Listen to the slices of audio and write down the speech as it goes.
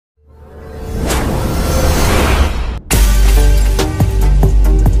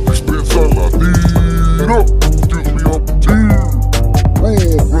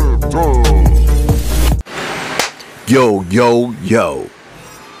Yo, yo, yo.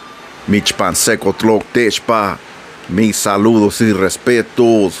 Michpan seco tlok techpa. Mis saludos y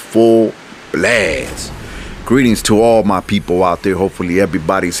respetos for blast. Greetings to all my people out there. Hopefully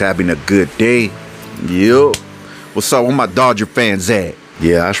everybody's having a good day. Yo. What's up? Where my Dodger fans at?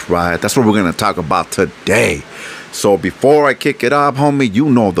 Yeah, that's right. That's what we're going to talk about today. So before I kick it off, homie, you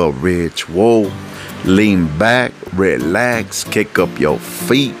know the ritual. Lean back, relax, kick up your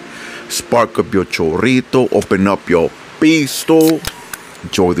feet, spark up your chorrito, open up your pisto.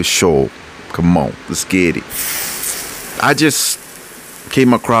 Enjoy the show. Come on, let's get it. I just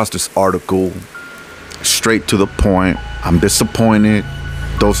came across this article, straight to the point. I'm disappointed.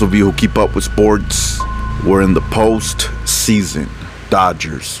 Those of you who keep up with sports, we're in the post-season.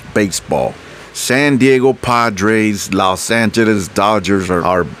 Dodgers, baseball. San Diego Padres, Los Angeles Dodgers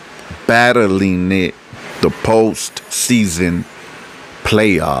are battling it, the postseason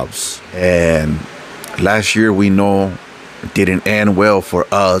playoffs. And last year, we know it didn't end well for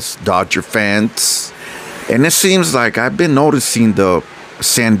us Dodger fans. And it seems like I've been noticing the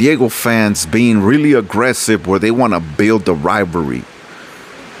San Diego fans being really aggressive where they want to build the rivalry.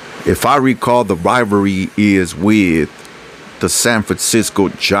 If I recall, the rivalry is with the San Francisco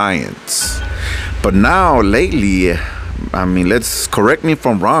Giants. But now, lately, I mean, let's correct me if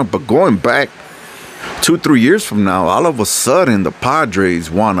I'm wrong, but going back 2-3 years from now, all of a sudden the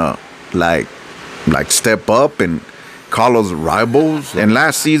Padres wanna like step up and call us rivals. And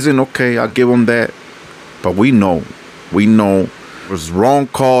last season, okay, I'll give them that. But we know there's wrong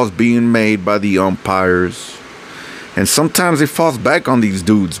calls being made by the umpires. And sometimes it falls back on these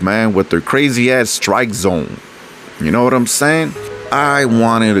dudes, man, with their crazy ass strike zone. You know what I'm saying? I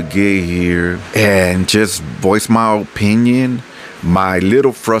wanted to get here and just voice my opinion, my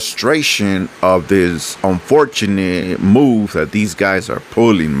little frustration of this unfortunate move that these guys are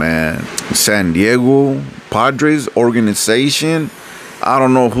pulling, man. San Diego Padres organization, I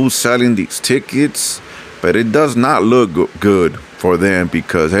don't know who's selling these tickets, but it does not look good for them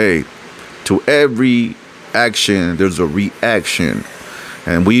because, hey, to every action, there's a reaction.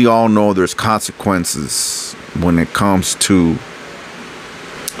 And we all know there's consequences when it comes to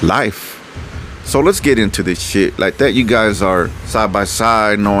life. So let's get into this shit. Like that, you guys are side by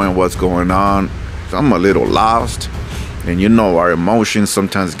side knowing what's going on. So I'm a little lost. And you know our emotions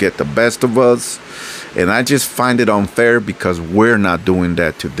sometimes get the best of us. And I just find it unfair because we're not doing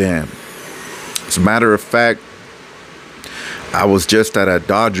that to them. As a matter of fact, I was just at a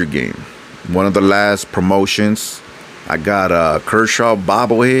Dodger game. One of the last promotions. I got a Kershaw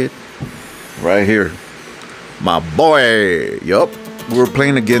bobblehead right here. My boy. Yup. We were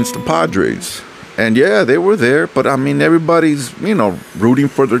playing against the Padres. And yeah, they were there. But I mean, everybody's, rooting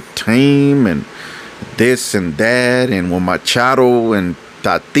for their team and this and that. And when Machado and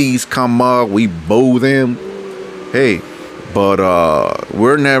Tatis come up, we boo them. Hey, but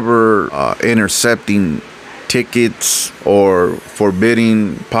we're never intercepting tickets or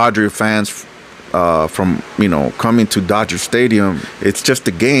forbidding Padre fans from coming to Dodger Stadium. It's just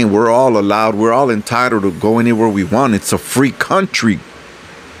a game. We're all allowed. We're all entitled to go anywhere we want. It's a free country,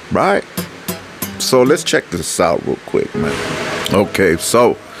 right? So let's check this out real quick, man. Okay,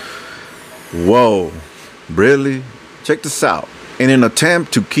 so whoa, really? Check this out. In an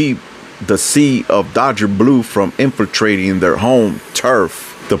attempt to keep the sea of Dodger blue from infiltrating their home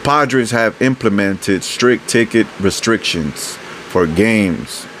turf, the Padres have implemented strict ticket restrictions for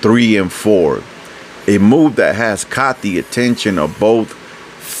games 3 and 4. A move that has caught the attention of both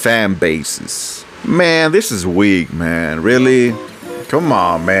fan bases. Man, this is weak, man. Really? Come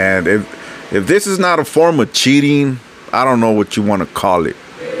on, man. If this is not a form of cheating, I don't know what you want to call it.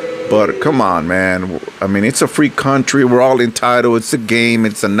 But come on, man. I mean, it's a free country. We're all entitled. It's a game.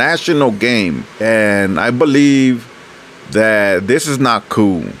 It's a national game. And I believe that this is not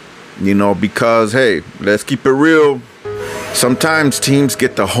cool, because, hey, let's keep it real. Sometimes teams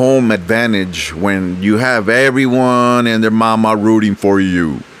get the home advantage when you have everyone and their mama rooting for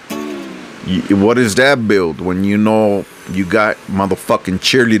you. What does that build when you got motherfucking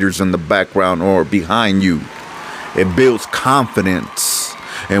cheerleaders in the background or behind you? It builds confidence.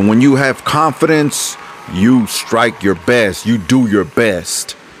 And when you have confidence, you strike your best. You do your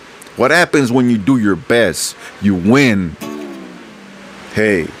best. What happens when you do your best? You win.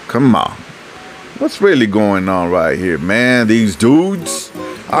 Hey, come on. What's really going on right here, man? These dudes,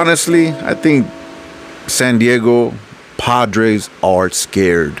 honestly, I think San Diego Padres are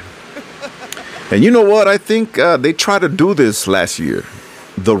scared. And you know what? I think they tried to do this last year.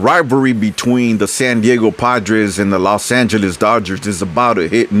 The rivalry between the San Diego Padres and the Los Angeles Dodgers is about to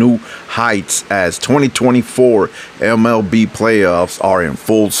hit new heights as 2024 MLB playoffs are in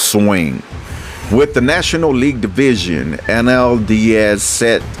full swing. With the National League Division, NLDS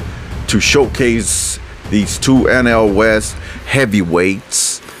set to showcase these two NL West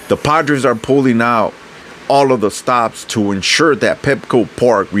heavyweights, the Padres are pulling out all of the stops to ensure that Petco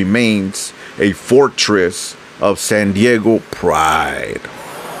Park remains a fortress of San Diego pride.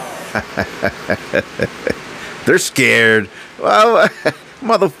 They're scared. Well,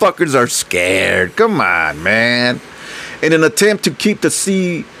 motherfuckers are scared. Come on, man. In an attempt to keep the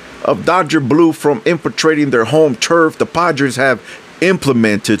sea of Dodger Blue from infiltrating their home turf, the Padres have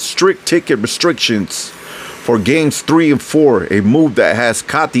implemented strict ticket restrictions for games 3 and 4, a move that has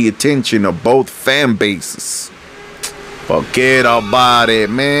caught the attention of both fan bases. Forget about it,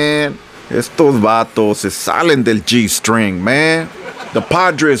 man. Estos vatos se salen del G-string, man. The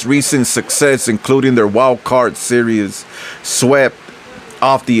Padres' recent success, including their wild card series swept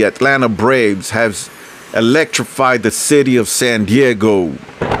off the Atlanta Braves, has electrified the city of San Diego.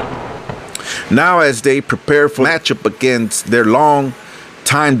 Now, as they prepare for matchup against their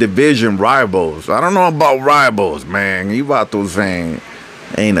long-time division rivals, I don't know about rivals, man. You vatos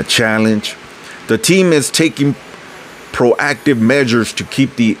ain't a challenge. The team is taking proactive measures to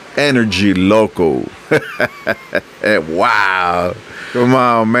keep the energy local. Wow. Come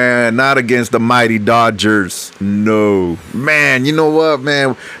on, man. Not against the mighty Dodgers. No. Man, you know what,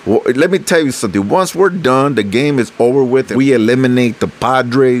 man? Well, let me tell you something. Once we're done, the game is over with, and we eliminate the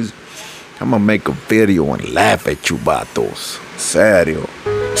Padres, I'm going to make a video and laugh at you vatos. Serio.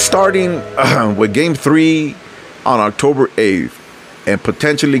 Starting with Game 3 on October 8th and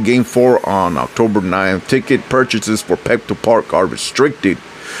potentially Game 4 on October 9th, ticket purchases for Petco Park are restricted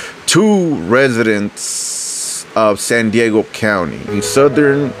to residents of San Diego County, in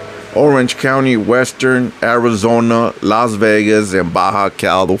Southern Orange County, Western Arizona, Las Vegas, and Baja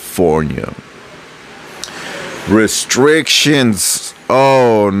California. Restrictions.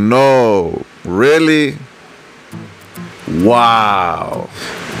 Oh no. Really? Wow.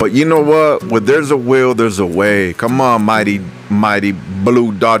 But you know what? Where there's a will, there's a way. Come on, mighty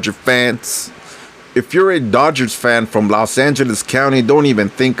Blue Dodger fans. If you're a Dodgers fan from Los Angeles County, don't even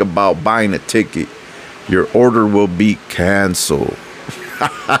think about buying a ticket. Your order will be canceled.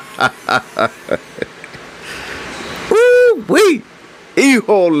 Woo-wee.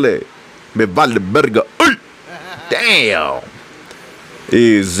 Híjole. Me vale verga. Damn.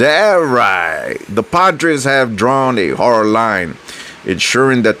 Is that right? The Padres have drawn a hard line,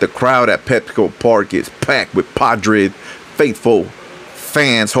 ensuring that the crowd at Petco Park is packed with Padres faithful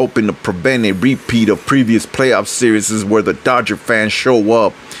fans, hoping to prevent a repeat of previous playoff series where the Dodger fans show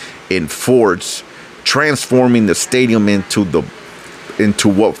up in force, transforming the stadium into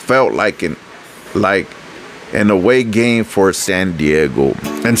what felt like an away game for San Diego.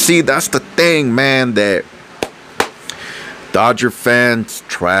 And see, that's the thing, man, that Dodger fans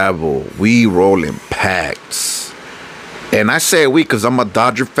travel. We roll in packs. And I say we because I'm a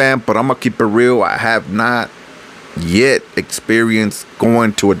Dodger fan, but I'm going to keep it real. I have not yet experienced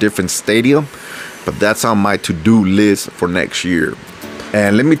going to a different stadium, but that's on my to-do list for next year.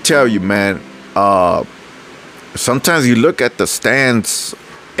 And let me tell you, man, sometimes you look at the stands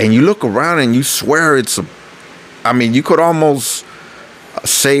and you look around and you swear you could almost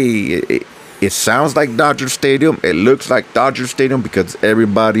say it sounds like Dodger Stadium. It looks like Dodger Stadium because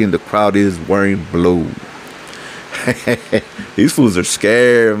everybody in the crowd is wearing blue. These fools are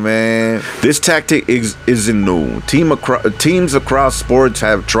scared, man. This tactic isn't new. Teams across sports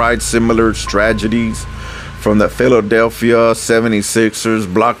have tried similar strategies, from the Philadelphia 76ers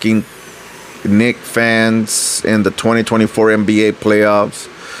blocking Knicks fans in the 2024 NBA playoffs,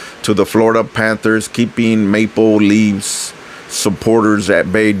 to the Florida Panthers keeping Maple Leafs supporters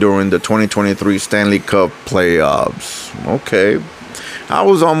at bay during the 2023 Stanley Cup playoffs. Okay. I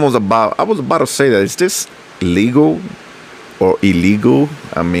was about to say that. Is this legal or illegal?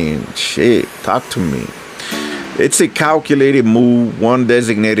 I mean, shit, talk to me. It's a calculated move, one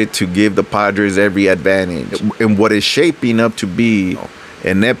designated to give the Padres every advantage in what is shaping up to be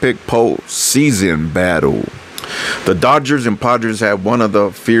an epic postseason battle. The Dodgers and Padres have one of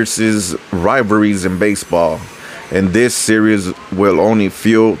the fiercest rivalries in baseball, and this series will only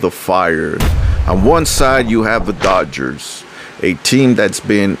fuel the fire. On one side, you have the Dodgers, a team that's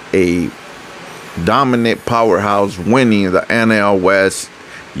been a dominant powerhouse, winning the NL West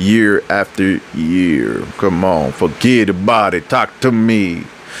year after year. Come on, forget about it. Talk to me.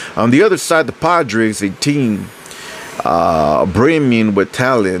 On the other side, the Padres, a team brimming with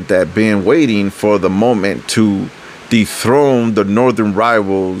talent that been waiting for the moment to dethrone the northern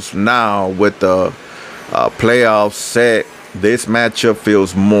rivals. Now with the playoffs set, this matchup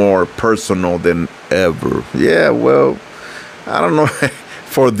feels more personal than ever. Yeah, well, I don't know.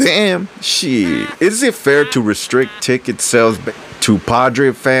 For them, shit. Is it fair to restrict ticket sales to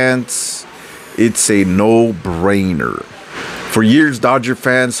Padre fans? It's a no-brainer. For years, Dodger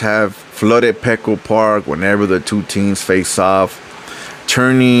fans have flooded Petco Park whenever the two teams face off,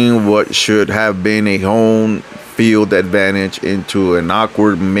 turning what should have been a home field advantage into an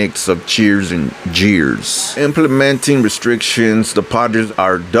awkward mix of cheers and jeers. Implementing restrictions, the Padres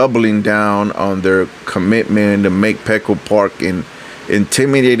are doubling down on their commitment to make Petco Park an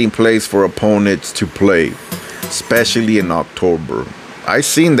intimidating place for opponents to play, especially in October. I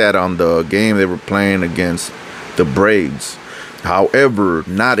seen that on the game they were playing against the Braves. However,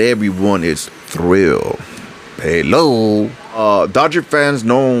 not everyone is thrilled. Hello. Dodger fans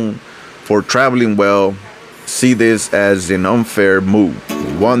known for traveling well see this as an unfair move,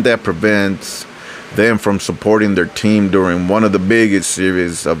 one that prevents them from supporting their team during one of the biggest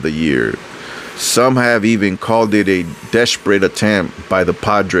series of the year. Some have even called it a desperate attempt by the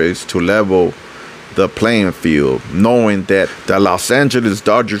Padres to level the playing field, knowing that the Los Angeles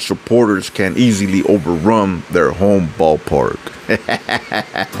Dodgers supporters can easily overrun their home ballpark.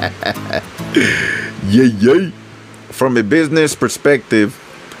 Yay. From a business perspective,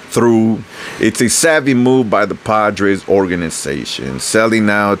 it's a savvy move by the Padres organization. Selling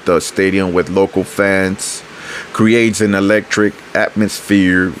out the stadium with local fans creates an electric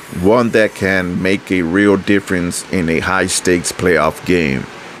atmosphere, one that can make a real difference in a high-stakes playoff game.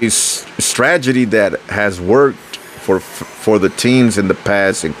 It's a strategy that has worked for the teams in the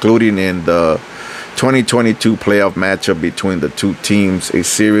past, including in the 2022 playoff matchup between the two teams, a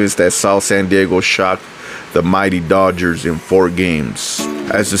series that saw San Diego shock the mighty Dodgers in 4 games.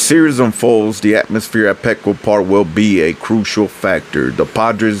 As the series unfolds, the atmosphere at Petco Park will be a crucial factor. The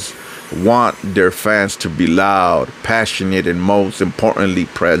Padres want their fans to be loud, passionate, and most importantly,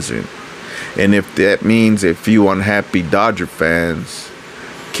 present. And if that means a few unhappy Dodger fans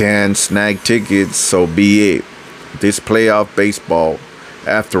can snag tickets, so be it. This playoff baseball,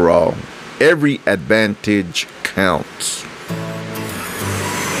 after all, every advantage counts.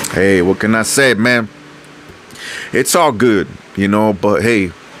 Hey, what can I say, man? It's all good, but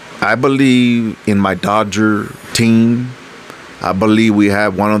hey, I believe in my Dodger team. I believe we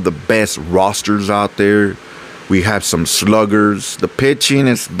have one of the best rosters out there. We have some sluggers. The pitching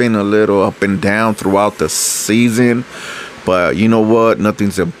has been a little up and down throughout the season, but you know what?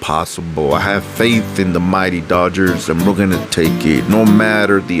 Nothing's impossible. I have faith in the mighty Dodgers, and we're going to take it. No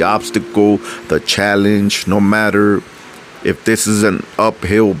matter the obstacle, the challenge, no matter if this is an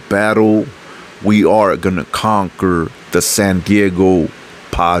uphill battle, we are going to conquer the San Diego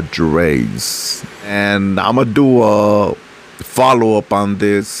Padres. And I'm going to do a follow-up on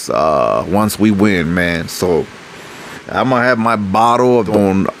this once we win, man. So I'm going to have my bottle of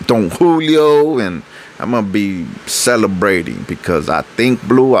Don Julio, and I'm going to be celebrating because I think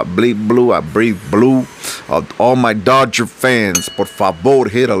blue, I bleed blue, I breathe blue. All my Dodger fans, por favor,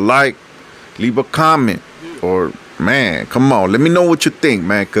 hit a like, leave a comment, or, man, come on, let me know what you think,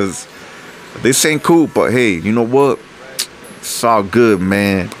 man, because this ain't cool, but hey, you know what? It's all good,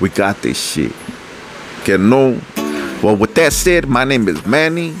 man. We got this shit. Okay, no. Well, with that said, my name is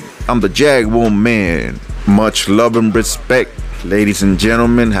Manny. I'm the Jaguar Man. Much love and respect. Ladies and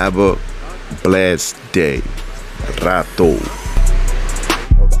gentlemen, have a blessed day. Rato.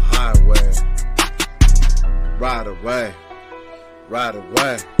 On the highway. Ride away. Ride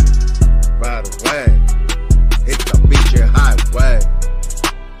away. Ride away. Hit the beach highway.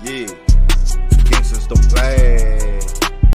 Yeah. Gangsters don't play.